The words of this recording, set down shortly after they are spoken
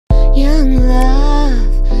Young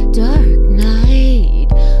love, dark night,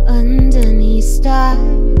 underneath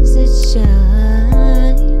stars that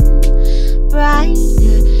shine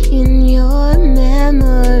brighter in your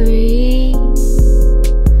memory.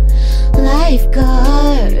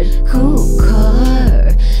 Lifeguard, cool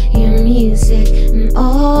car, your music and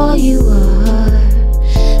all you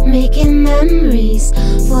are, making memories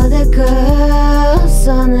for the girls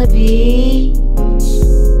on the beach.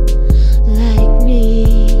 Like me,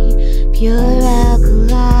 pure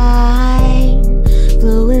alkaline,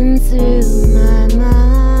 flowing through my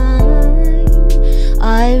mind.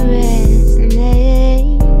 I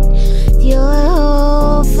resonate with your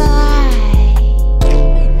whole vibe.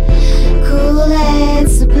 Cool and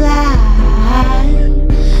sublime,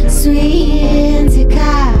 sweet and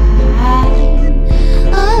kind.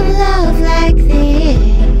 A love like this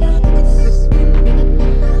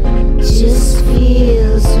just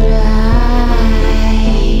feels right.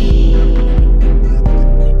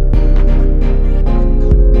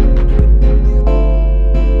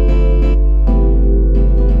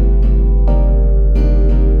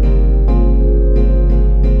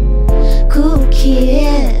 Cool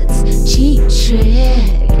kids, cheap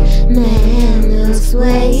trick, man, those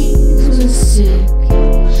waves were sick.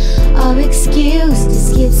 Our excuse to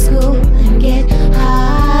skip school and get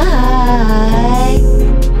high.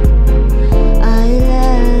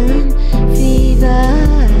 Island fever,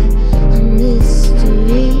 a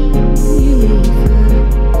mystery river.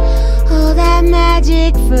 All that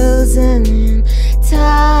magic frozen in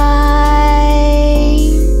time.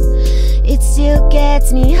 It still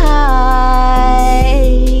gets me high.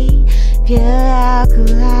 Pure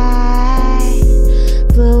alkaline,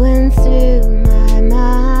 flowing through my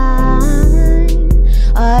mind.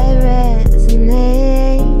 I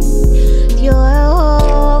resonate with your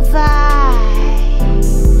whole vibe.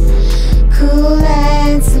 Cool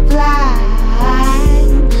and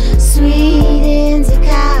sublime, sweet and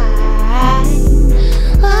kind.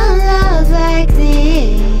 A love like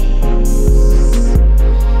this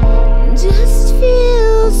just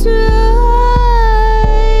feels right.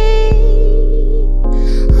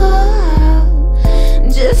 Oh,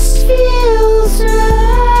 just feels right.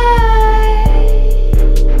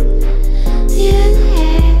 Yeah,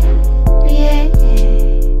 yeah.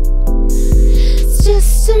 It's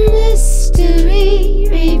just a mystery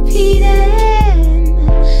repeating.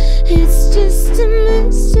 It's just a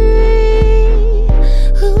mystery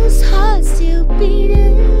whose heart's still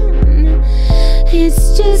beating.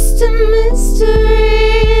 It's just a mystery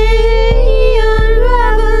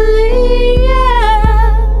unraveling,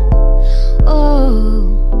 yeah. Oh,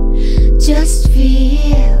 just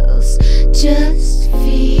feels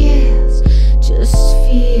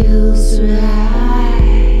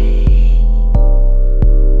right.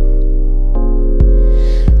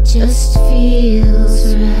 Just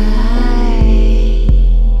feels right.